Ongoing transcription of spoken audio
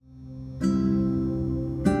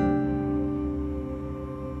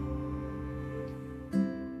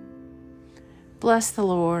Bless the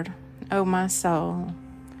Lord, O my soul,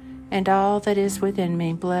 and all that is within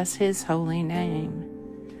me, bless his holy name.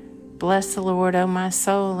 Bless the Lord, O my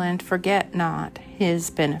soul, and forget not his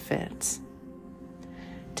benefits.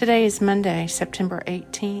 Today is Monday, September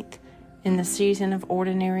 18th, in the season of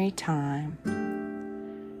ordinary time.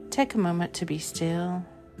 Take a moment to be still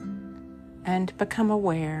and become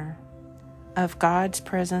aware of God's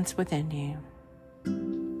presence within you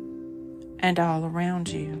and all around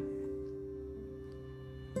you.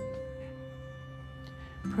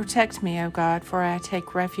 Protect me, O God, for I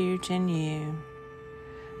take refuge in you.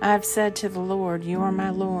 I have said to the Lord, you are my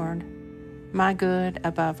Lord, my good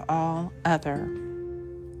above all other.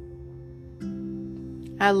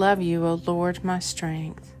 I love you, O Lord, my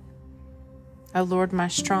strength, O Lord, my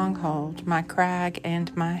stronghold, my crag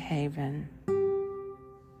and my haven.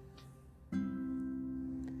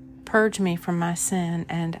 Purge me from my sin,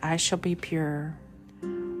 and I shall be pure.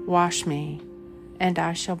 Wash me, and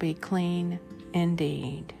I shall be clean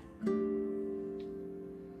indeed.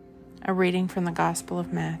 A reading from the Gospel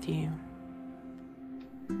of Matthew.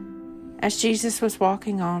 As Jesus was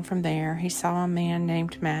walking on from there, he saw a man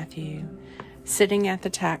named Matthew sitting at the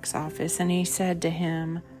tax office, and he said to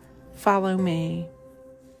him, "Follow me."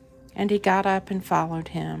 And he got up and followed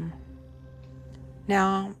him.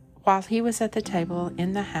 Now, while he was at the table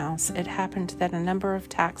in the house, it happened that a number of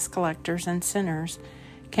tax collectors and sinners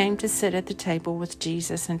came to sit at the table with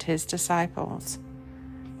Jesus and his disciples.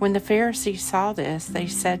 When the Pharisees saw this, they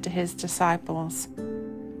said to his disciples,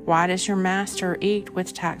 "Why does your master eat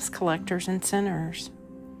with tax collectors and sinners?"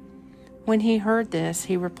 When he heard this,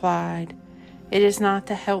 he replied, "It is not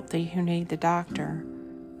the healthy who need the doctor,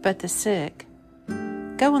 but the sick.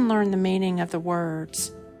 Go and learn the meaning of the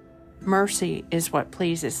words. Mercy is what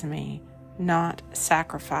pleases me, not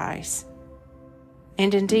sacrifice.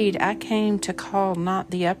 And indeed, I came to call not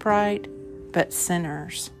the upright, but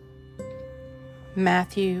sinners."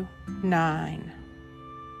 Matthew 9.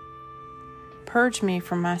 Purge me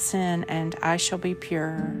from my sin, and I shall be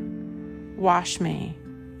pure. Wash me,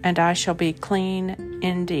 and I shall be clean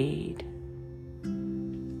indeed.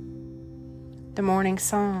 The Morning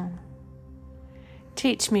Psalm.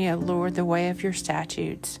 Teach me, O Lord, the way of your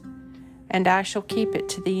statutes, and I shall keep it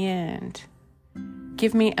to the end.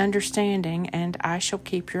 Give me understanding, and I shall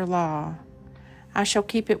keep your law. I shall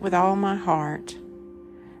keep it with all my heart.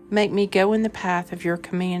 Make me go in the path of your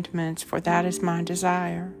commandments, for that is my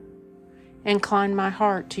desire. Incline my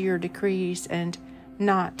heart to your decrees, and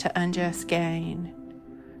not to unjust gain.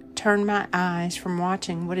 Turn my eyes from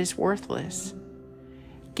watching what is worthless.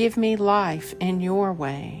 Give me life in your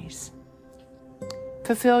ways.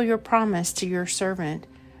 Fulfill your promise to your servant,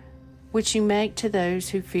 which you make to those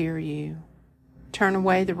who fear you. Turn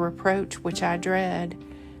away the reproach which I dread,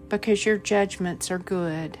 because your judgments are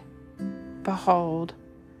good. Behold,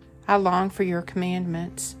 I long for your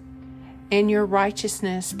commandments. In your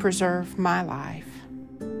righteousness preserve my life.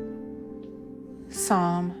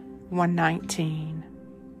 Psalm 119.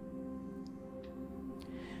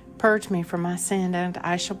 Purge me from my sin, and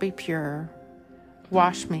I shall be pure.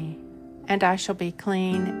 Wash me, and I shall be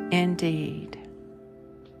clean indeed.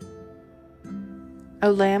 O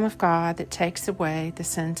Lamb of God that takes away the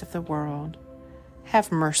sins of the world,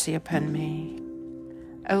 have mercy upon me.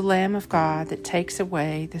 O Lamb of God that takes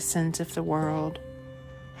away the sins of the world,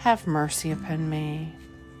 have mercy upon me.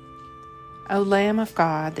 O Lamb of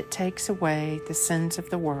God that takes away the sins of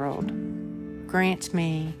the world, grant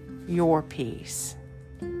me your peace.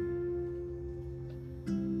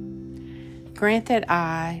 Grant that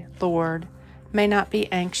I, Lord, may not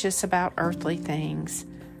be anxious about earthly things,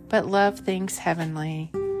 but love things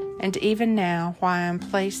heavenly, and even now, while I am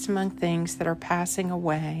placed among things that are passing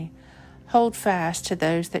away, hold fast to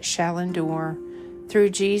those that shall endure, through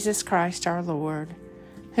Jesus Christ our Lord,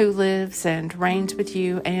 who lives and reigns with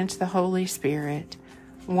you and the Holy Spirit,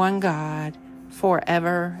 one God,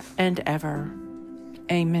 forever and ever.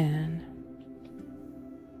 Amen.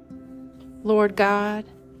 Lord God,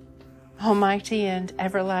 Almighty and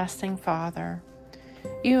everlasting Father,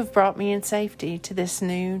 you have brought me in safety to this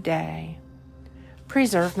new day.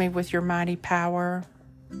 Preserve me with your mighty power,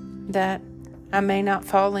 that I may not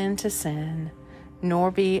fall into sin, nor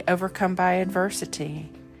be overcome by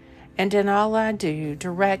adversity. And in all I do,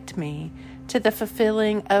 direct me to the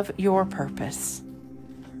fulfilling of your purpose.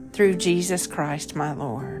 Through Jesus Christ my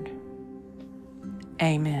Lord.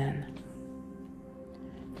 Amen.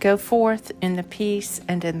 Go forth in the peace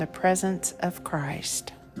and in the presence of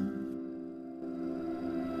Christ.